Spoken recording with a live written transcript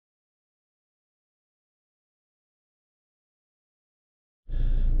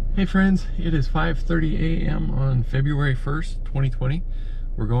Hey friends, it is 5:30 a.m. on February 1st, 2020.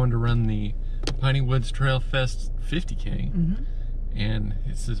 We're going to run the Pineywoods Trailfest 50K. And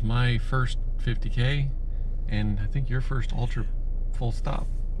this is my first 50K, and I think your first ultra full stop.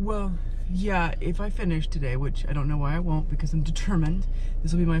 Well, yeah, if I finish today, which I don't know why I won't because I'm determined,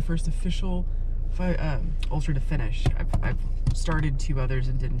 this will be my first official ultra to finish. I've started 2 others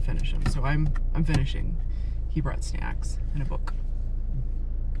and didn't finish them, so I'm finishing. He brought snacks and a book.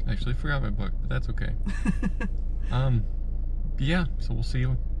 I actually forgot my book, but that's okay. Yeah, so we'll see you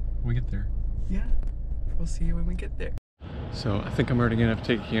when we get there. Yeah, we'll see you when we get there. So I think I'm already gonna have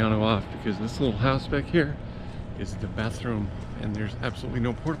to take Keanu off because this little house back here is the bathroom and there's absolutely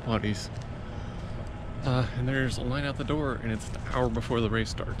no porta potties. And there's a line out the door and it's an hour before the race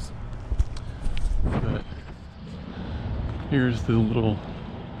starts. But here's the little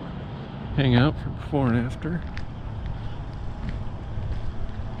hangout for before and after.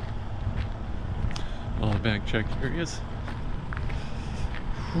 All the bag check areas.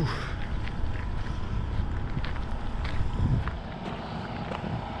 Whew.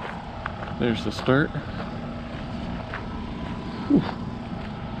 There's the start. Whew.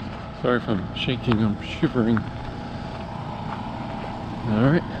 Sorry if I'm shaking, I'm shivering.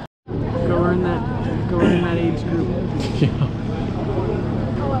 Alright. Go in that age group. Yeah.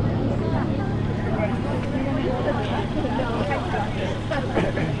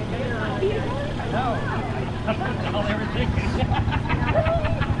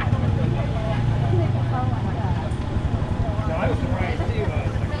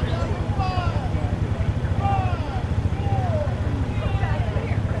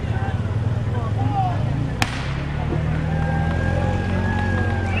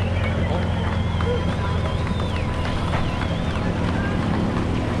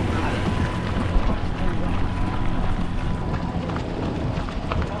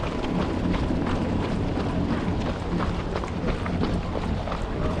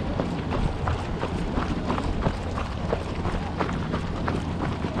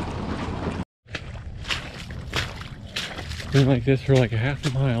 Been like this for like a half a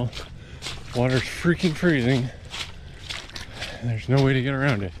mile. Water's freaking freezing. And there's no way to get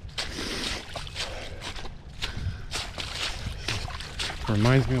around it.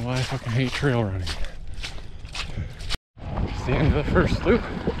 Reminds me why I fucking hate trail running. It's the end of the first loop.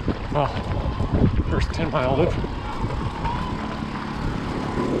 Well, first 10-mile loop.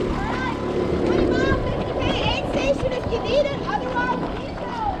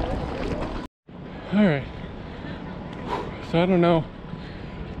 Alright. So I don't know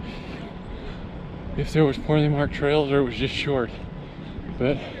if there was poorly marked trails or it was just short,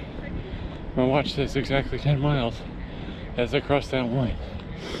 but I'm gonna watch this exactly 10 miles as I cross that line.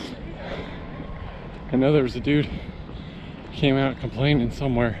 I know there was a dude who came out complaining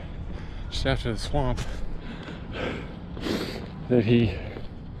somewhere just after the swamp that he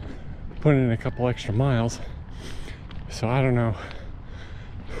put in a couple extra miles, so I don't know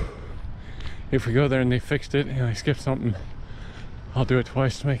if we go there and they fixed it and I skipped something. I'll do it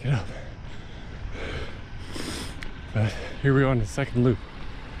twice to make it up. But here we go on the second loop.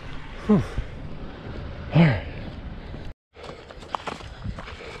 Whew. All right.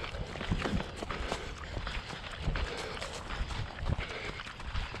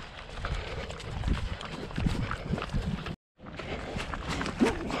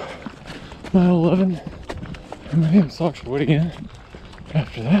 Mile 11. And my damn socks are wet again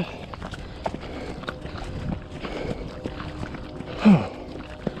after that.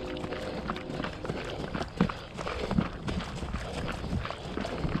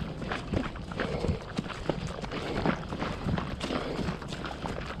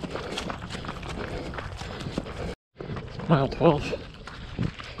 Mile 12.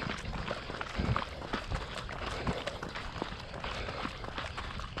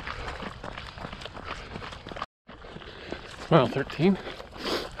 Mile 13.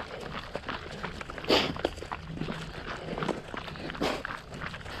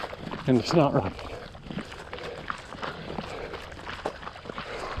 And it's not right.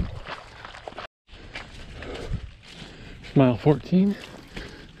 Mile 14.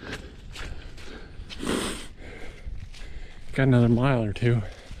 Got another mile or two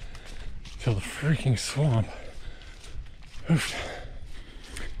till the freaking swamp. Oof.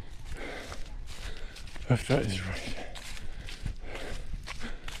 If that is right.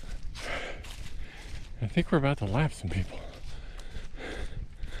 I think we're about to lap some people.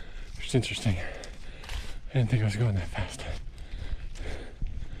 Which is interesting. I didn't think I was going that fast.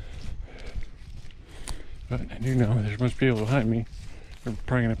 But I do know there's a bunch of people behind me. They're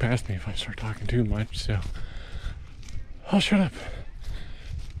probably going to pass me if I start talking too much, so I'll shut up.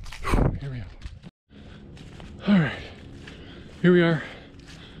 here we go. All right, here we are,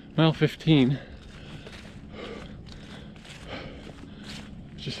 mile 15.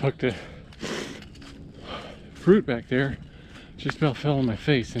 Just hooked a fruit back there. Just about fell on my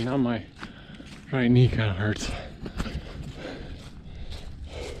face, and now my right knee kind of hurts.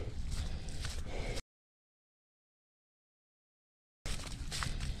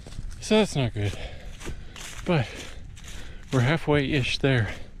 So that's not good, but we're halfway-ish there.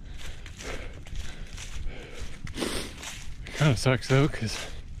 It kind of sucks though, because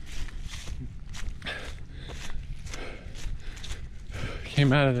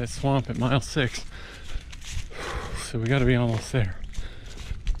came out of that swamp at mile 6, so we got to be almost there.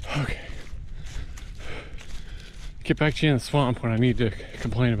 Okay, get back to you in the swamp when I need to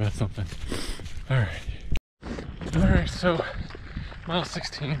complain about something. All right, so mile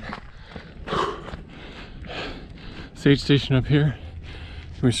 16. Stage station up here.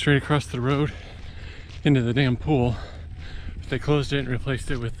 Went straight across the road into the damn pool. But they closed it and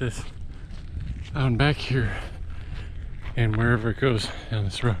replaced it with this out and back here and wherever it goes down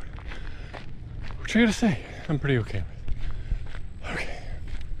this road. Which I gotta say, I'm pretty okay with. Okay,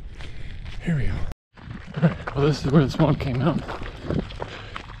 here we go. Alright, well, this is where the swamp came out.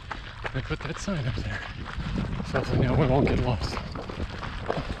 I put that sign up there, so hopefully now we won't get lost.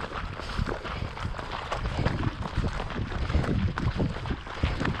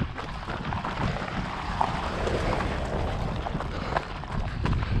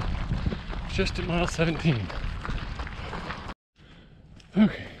 Just at mile 17.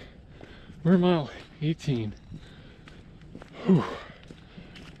 Okay, we're mile 18. Whew.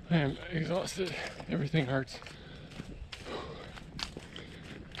 I am exhausted. Everything hurts.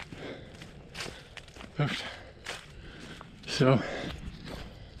 Oops. So,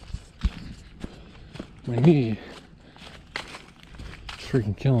 my knee is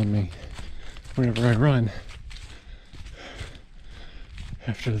freaking killing me whenever I run.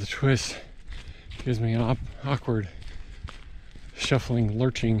 After the twist, gives me an awkward shuffling,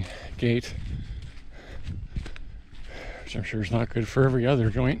 lurching gait, which I'm sure is not good for every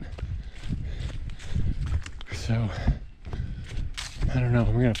other joint. So I don't know,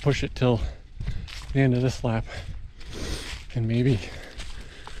 I'm gonna push it till the end of this lap and maybe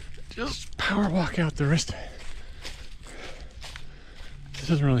just power walk out the rest of it. This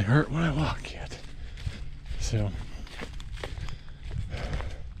doesn't really hurt when I walk yet, so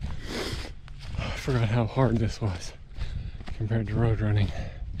I forgot how hard this was compared to road running.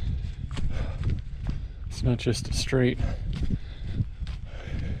 It's not just a straight,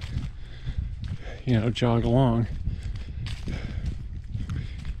 jog along.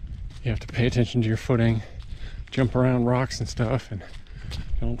 You have to pay attention to your footing, jump around rocks and stuff, and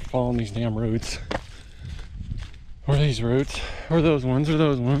don't fall on these damn roots. Or these roots, or those ones,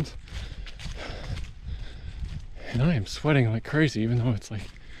 And I am sweating like crazy, even though it's like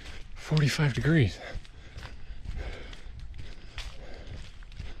 45 degrees.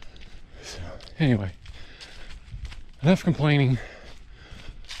 So, anyway, enough complaining.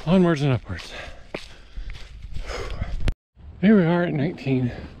 Onwards and upwards. Here we are at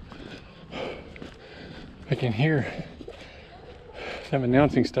 19. I can hear them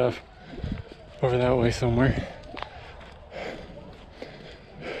announcing stuff over that way somewhere.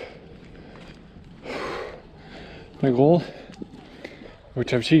 My goal,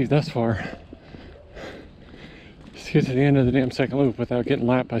 which I've achieved thus far, is to get to the end of the damn second loop without getting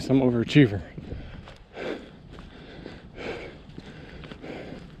lapped by some overachiever.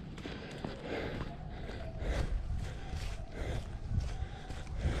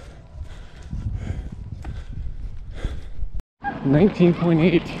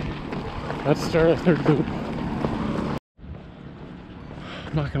 .8. Let's start a third loop.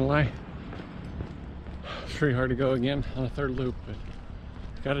 I'm not gonna lie, it's pretty hard to go again on a third loop, but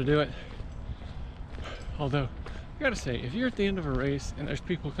gotta do it. Although, I gotta say, if you're at the end of a race and there's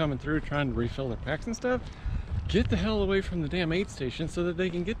people coming through trying to refill their packs and stuff, get the hell away from the damn aid station so that they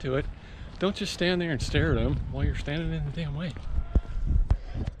can get to it. Don't just stand there and stare at them while you're standing in the damn way.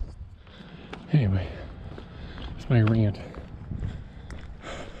 Anyway, that's my rant.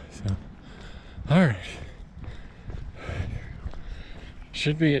 So, alright.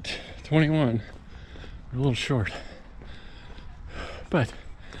 Should be at 21. We're a little short. But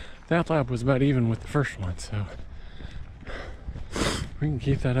that lap was about even with the first one, so if we can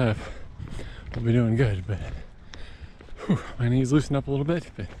keep that up, we'll be doing good. But whew, my knees loosened up a little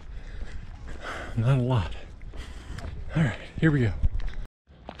bit, but not a lot. Alright, here we go.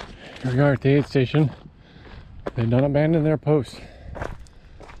 Here we are at the aid station. They don't abandon their post.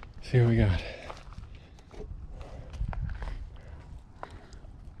 See what we got.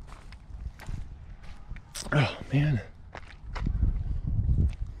 man.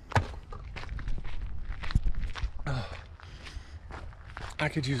 Oh, I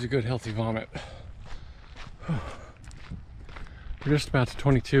could use a good healthy vomit. We're just about to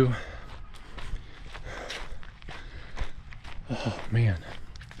 22. Oh man.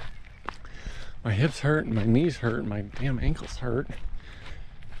 My hips hurt and my knees hurt and my damn ankles hurt.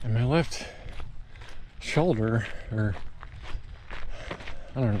 And my left shoulder, or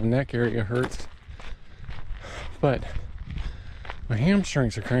I don't know, neck area hurts. But my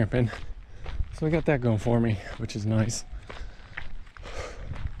hamstrings are cramping. So I got that going for me, which is nice.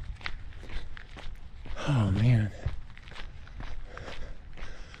 Oh man.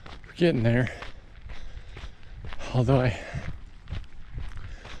 We're getting there. Although I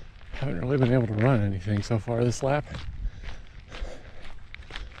haven't really been able to run anything so far this lap.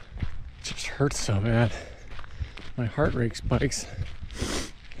 It just hurts so bad. My heart rate spikes.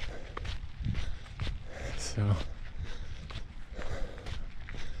 So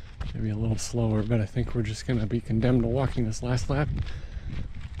maybe a little slower, but I think we're just gonna be condemned to walking this last lap.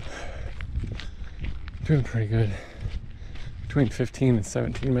 Doing pretty good. Between 15 and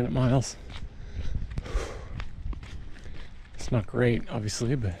 17-minute miles. It's not great,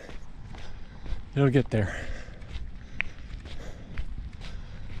 obviously, but it'll get there.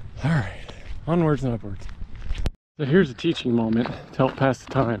 All right, onwards and upwards. So here's a teaching moment to help pass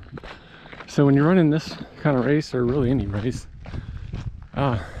the time. So when you're running this kind of race, or really any race,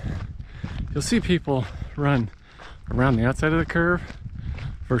 you'll see people run around the outside of the curve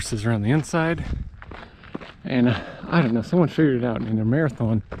versus around the inside. And I don't know, someone figured it out in a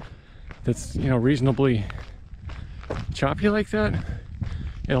marathon that's, you know, reasonably choppy like that.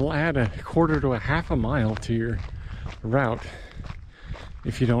 It'll add a quarter to a half a mile to your route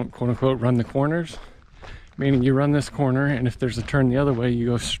if you don't, quote unquote, run the corners. Meaning you run this corner, and if there's a turn the other way, you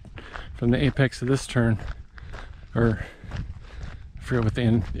go from the apex of this turn, or I forget what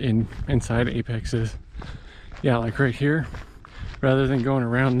the inside apex is. Yeah, like right here, rather than going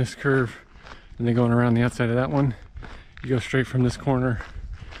around this curve and then going around the outside of that one, you go straight from this corner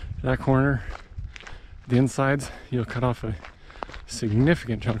to that corner. The insides, you'll cut off a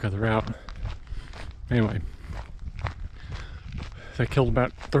significant chunk of the route. Anyway, that killed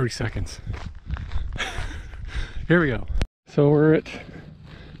about 30 seconds. Here we go. So we're at,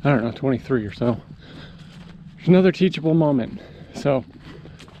 I don't know, 23 or so. There's another teachable moment. So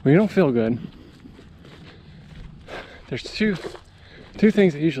when you don't feel good, there's two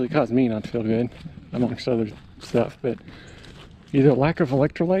things that usually cause me not to feel good, amongst other stuff, but either lack of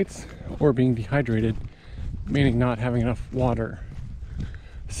electrolytes or being dehydrated, meaning not having enough water.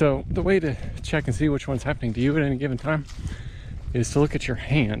 So the way to check and see which one's happening to you at any given time is to look at your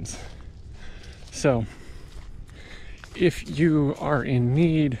hands. So if you are in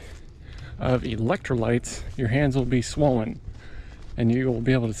need of electrolytes, your hands will be swollen, and you will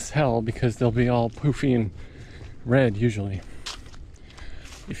be able to tell because they'll be all poofy and red usually.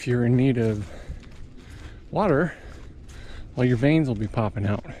 If you're in need of water, well, your veins will be popping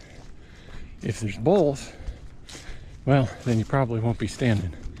out. If there's both, well, then you probably won't be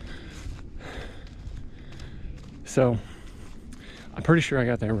standing. So I'm pretty sure I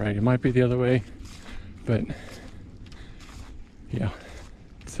got that right. It might be the other way, but yeah.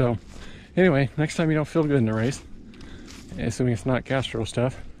 So anyway, next time you don't feel good in the race, assuming it's not gastro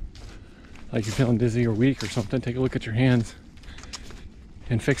stuff, like you're feeling dizzy or weak or something, take a look at your hands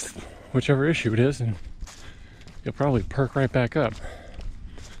and fix whichever issue it is, and you'll probably perk right back up.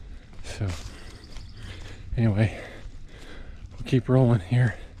 So anyway, we'll keep rolling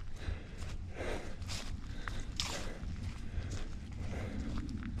here.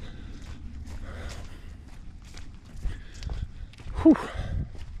 Whew.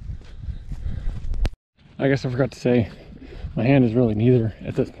 I guess I forgot to say, my hand is really neither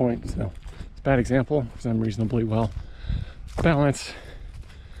at this point, so it's a bad example because I'm reasonably well balanced.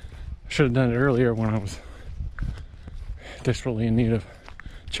 I should have done it earlier when I was desperately in need of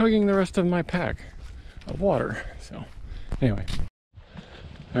chugging the rest of my pack of water. So anyway,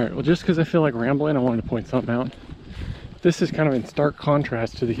 all right, well, just because I feel like rambling, I wanted to point something out. This is kind of in stark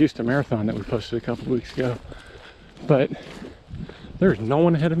contrast to the Houston Marathon that we posted a couple weeks ago, but there's no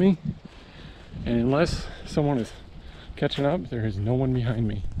one ahead of me, and unless someone is catching up, there is no one behind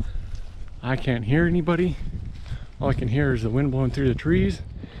me. I can't hear anybody. All I can hear is the wind blowing through the trees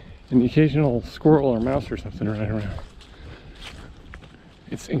and the occasional squirrel or mouse or something running around.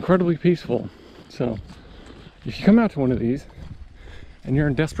 It's incredibly peaceful. So if you come out to one of these and you're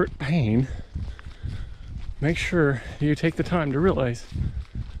in desperate pain, make sure you take the time to realize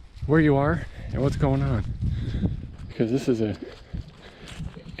where you are and what's going on, because this is an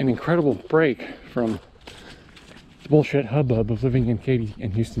incredible break from the bullshit hubbub of living in Katy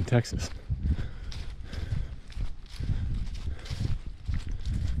and Houston, Texas.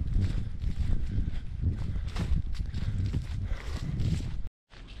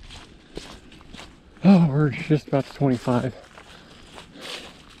 Oh, we're just about to 25.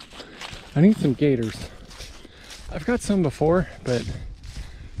 I need some gaiters. I've got some before, but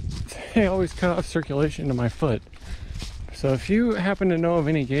they always cut off circulation to my foot. So if you happen to know of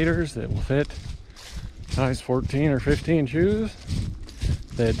any gaiters that will fit size 14 or 15 shoes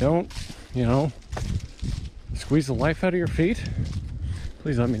that don't, you know, squeeze the life out of your feet,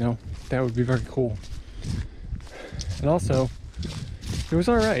 please let me know. That would be very cool. And also, it was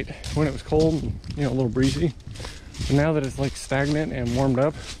alright when it was cold and, you know, a little breezy. But now that it's like stagnant and warmed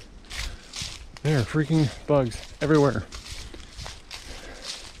up, there are freaking bugs everywhere.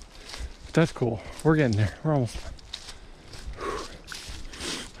 But that's cool. We're getting there. We're almost done.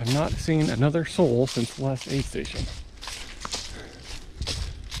 I've not seen another soul since the last aid station,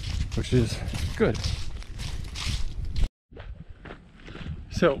 which is good.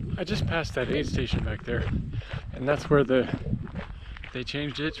 So I just passed that aid station back there, and that's where they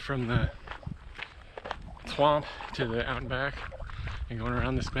changed it from the swamp to the out and back and going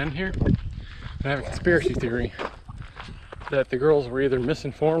around this bend here. And I have a conspiracy theory that the girls were either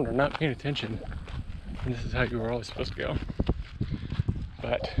misinformed or not paying attention, and this is how you were always supposed to go.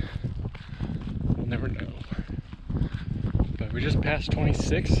 But we'll never know. But we just passed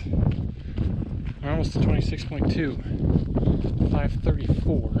 26. We're almost to 26.2.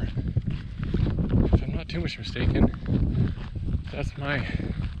 5:34. If I'm not too much mistaken, that's my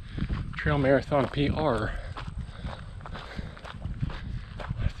trail marathon PR.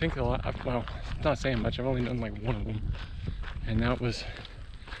 I think a lot, well, it's not saying much. I've only done like one of them. And that was,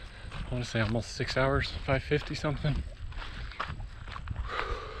 I want to say almost 6 hours, 5:50 something.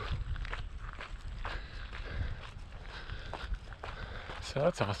 So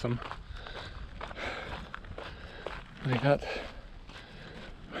that's awesome. I got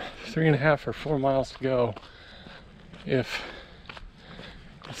 3.5 or 4 miles to go if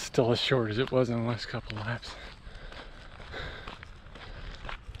it's still as short as it was in the last couple of laps.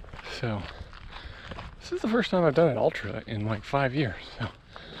 So this is the first time I've done an ultra in like 5 years, so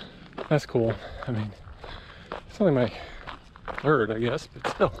that's cool. I mean, it's only my third, I guess,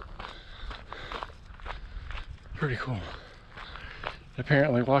 but still pretty cool.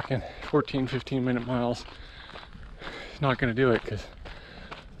 Apparently walking 14-15 minute miles is not going to do it because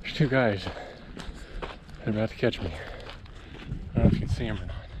there's two guys that are about to catch me. I don't know if you can see them or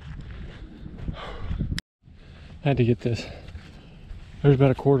not. I had to get this. There's about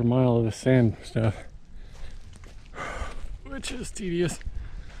a quarter mile of the sand stuff, which is tedious.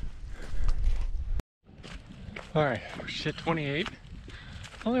 Alright, we're at 28.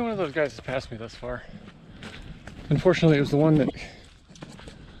 Only one of those guys has passed me thus far. Unfortunately, it was the one that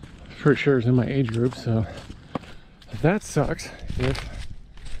pretty sure is in my age group, so that sucks. If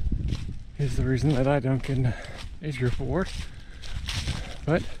is the reason that I don't get an age group award.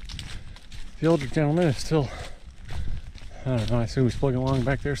 But the older gentleman is still, I don't know, I assume he's plugging along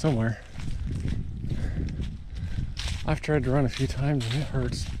back there somewhere. I've tried to run a few times and it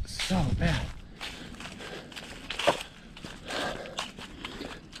hurts so bad.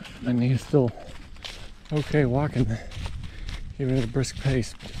 My knee is still okay walking, even at a brisk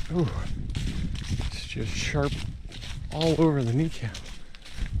pace. Ooh, it's just sharp all over the kneecap,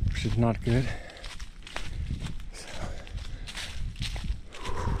 which is not good. So,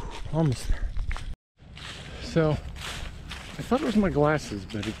 almost there. So, I thought it was my glasses,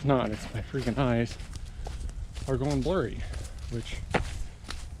 but it's not. It's my freaking eyes are going blurry, which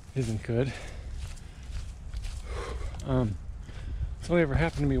isn't good. It's only ever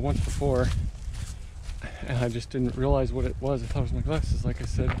happened to me once before, and I just didn't realize what it was. I thought it was my glasses, like I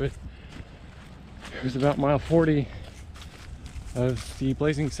said, but it was about mile 40 of the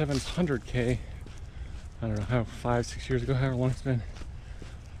Blazing 700K. I don't know how, 5-6 years ago, however long it's been.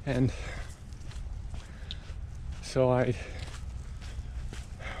 And so what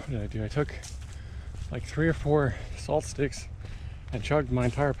did I do? I took like 3 or 4 salt sticks and chugged my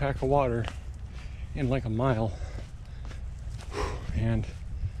entire pack of water in like a mile and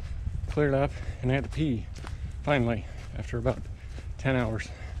cleared up, and I had to pee finally after about 10 hours.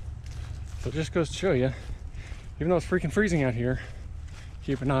 So it just goes to show you, even though it's freaking freezing out here,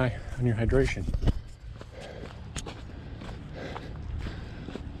 keep an eye on your hydration.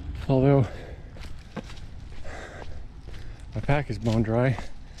 Although my pack is bone dry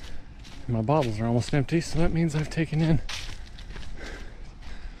and my bottles are almost empty, so that means I've taken in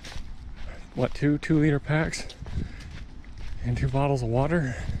what, 2-liter packs and 2 bottles of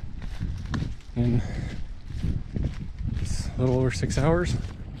water in little over 6 hours.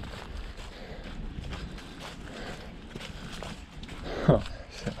 So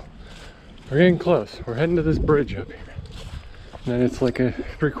we're getting close. We're heading to this bridge up here. And then it's like a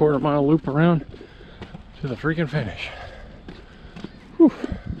 3/4 mile loop around to the freaking finish. Whew.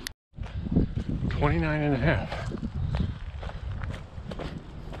 29.5.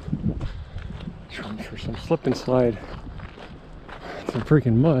 Trying for some slip and slide. Some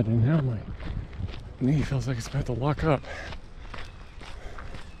freaking mud, and now my knee feels like it's about to lock up.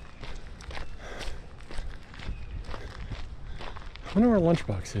 I wonder where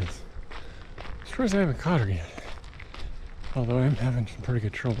Lunchbox is. I'm surprised I haven't caught her yet. Although I am having some pretty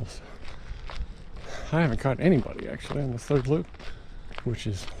good troubles. I haven't caught anybody actually on this third loop, which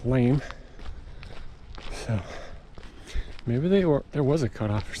is lame. So maybe there was a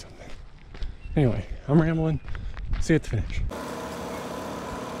cutoff or something. Anyway, I'm rambling. See you at the finish.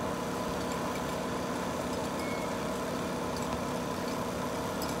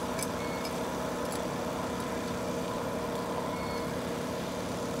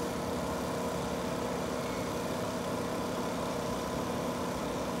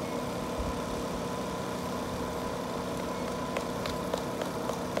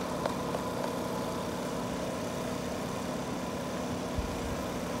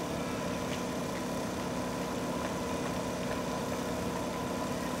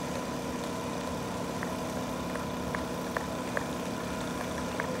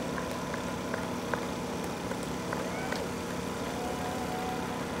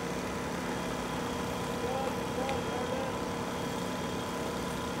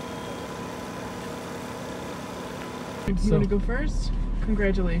 You want to go first?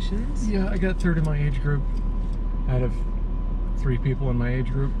 Congratulations. Yeah, I got third in my age group out of 3 people in my age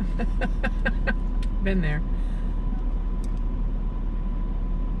group. Been there.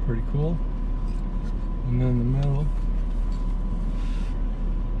 Pretty cool. And then the middle,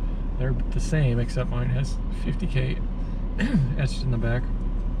 they're the same except mine has 50K etched in the back.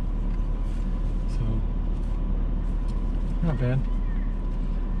 So, not bad.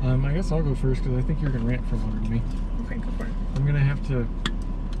 I guess I'll go first because I think you're going to rant for longer than me. Okay, go for it. I'm going to have to...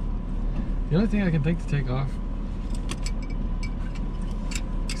 The only thing I can think to take off,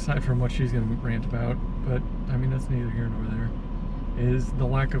 aside from what she's going to rant about, but I mean that's neither here nor there, is the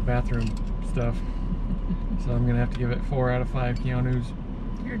lack of bathroom stuff. So I'm going to have to give it 4 out of 5 Keanu's.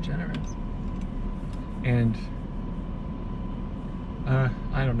 You're generous. And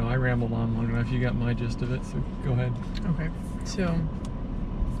I don't know, I rambled on long enough. You got my gist of it, so go ahead. Okay, so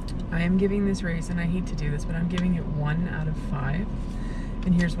I am giving this race, and I hate to do this, but I'm giving it 1 out of 5.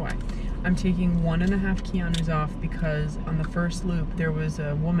 And here's why. I'm taking 1.5 Keanu's off because on the first loop there was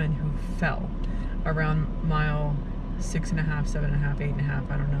a woman who fell around mile 6.5, 7.5,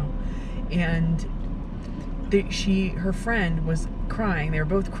 8.5, I don't know. And her friend was crying. They were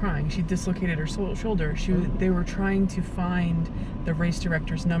both crying. She dislocated her shoulder. They were trying to find the race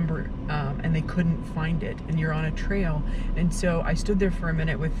director's number, and they couldn't find it. And you're on a trail, and so I stood there for a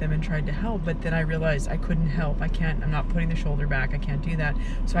minute with them and tried to help. But then I realized I couldn't help. I'm not putting the shoulder back. I can't do that.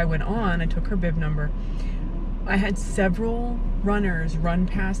 So I went on. I took her bib number. I had several runners run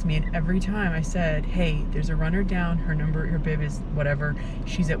past me, and every time I said, "Hey, there's a runner down. Her bib is whatever.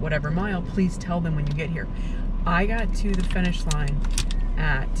 She's at whatever mile. Please tell them when you get here." I got to the finish line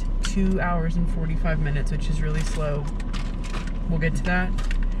at 2 hours and 45 minutes, which is really slow. We'll get to that.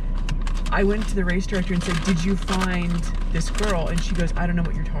 I went to the race director and said, "Did you find this girl?" And she goes, "I don't know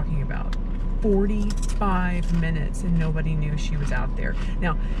what you're talking about." 45 minutes and nobody knew she was out there.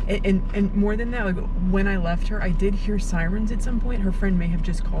 Now, and more than that, like when I left her, I did hear sirens at some point. Her friend may have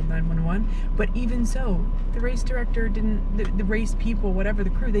just called 911, but even so, the race director didn't, the race people, whatever, the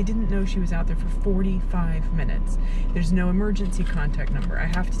crew, they didn't know she was out there for 45 minutes. There's no emergency contact number. I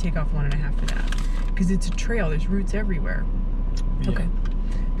have to take off 1.5 for that because it's a trail. There's routes everywhere. Yeah. Okay.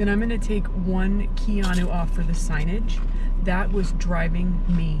 Then I'm going to take 1 Keanu off for the signage. That was driving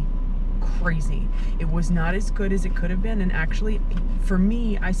me crazy. It was not as good as it could have been, and actually for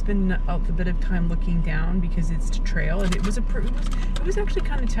me, I spend a bit of time looking down because it's a trail, and it was actually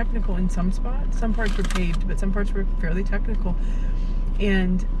kind of technical in some spots. Some parts were paved, but some parts were fairly technical,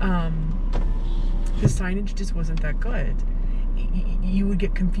 and the signage just wasn't that good. You would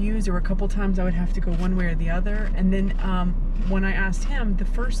get confused. There were a couple times I would have to go one way or the other, and then when I asked him, the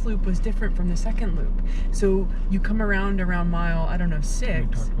first loop was different from the second loop. So you come around mile, I don't know, 6.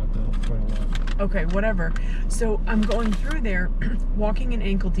 We talked about that quite a lot. Okay, whatever. So I'm going through there, walking in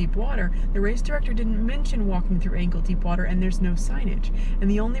ankle deep water. The race director didn't mention walking through ankle deep water, and there's no signage. And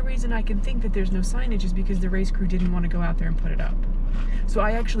the only reason I can think that there's no signage is because the race crew didn't want to go out there and put it up. So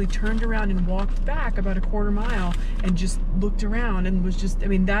I actually turned around and walked back about a quarter mile and just looked around and was just, I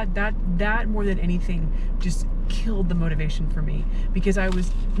mean, that more than anything just killed the motivation for me, because I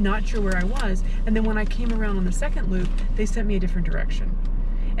was not sure where I was. And then when I came around on the second loop, they sent me a different direction.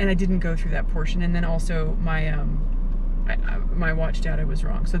 And I didn't go through that portion. And then also my my watch data was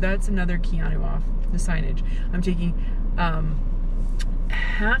wrong. So that's another Keanu off, the signage. I'm taking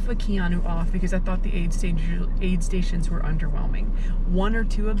half a Keanu off because I thought the aid stations were underwhelming. 1 or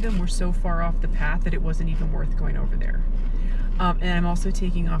 2 of them were so far off the path that it wasn't even worth going over there. And I'm also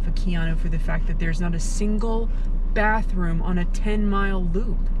taking off a Keanu for the fact that there's not a single bathroom on a 10-mile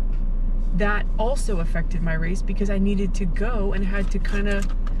loop. That also affected my race because I needed to go and had to kind of,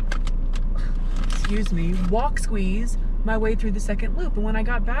 walk squeeze my way through the second loop. And when I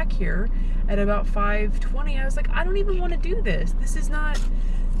got back here at about 5:20, I was like, I don't even want to do this. This is not,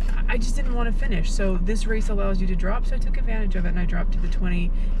 I just didn't want to finish. So this race allows you to drop, so I took advantage of it and I dropped to the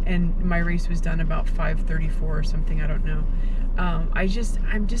 20, and my race was done about 5:34 or something, I don't know.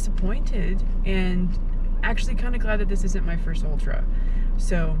 I'm disappointed and actually kind of glad that this isn't my first ultra.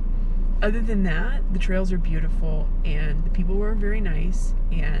 So other than that, the trails are beautiful and the people were very nice,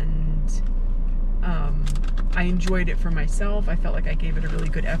 and I enjoyed it for myself. I felt like I gave it a really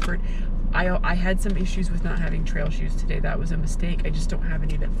good effort. I had some issues with not having trail shoes today. That was a mistake. I just don't have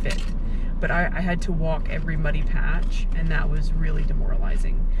any that fit. But I had to walk every muddy patch, and that was really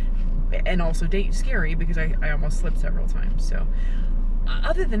demoralizing. And also scary because I almost slipped several times. So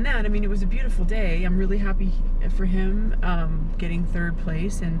other than that, I mean, it was a beautiful day. I'm really happy for him getting 3rd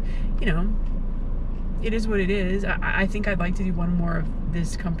place, and you know, it is what it is. I think I'd like to do one more of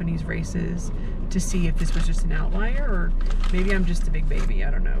this company's races to see if this was just an outlier, or maybe I'm just a big baby.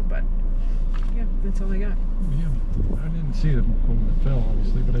 I don't know, but yeah, that's all I got. Yeah, I didn't see them when it fell,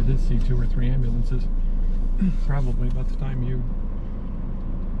 obviously, but I did see 2 or 3 ambulances. Probably about the time you...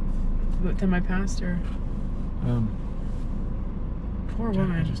 What time I passed her? Poor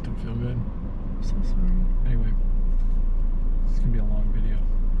woman. I just don't feel good. I'm so sorry. Anyway, it's gonna be a long video.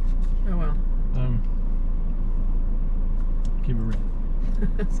 Oh well. Keep it real.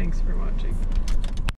 Thanks for watching.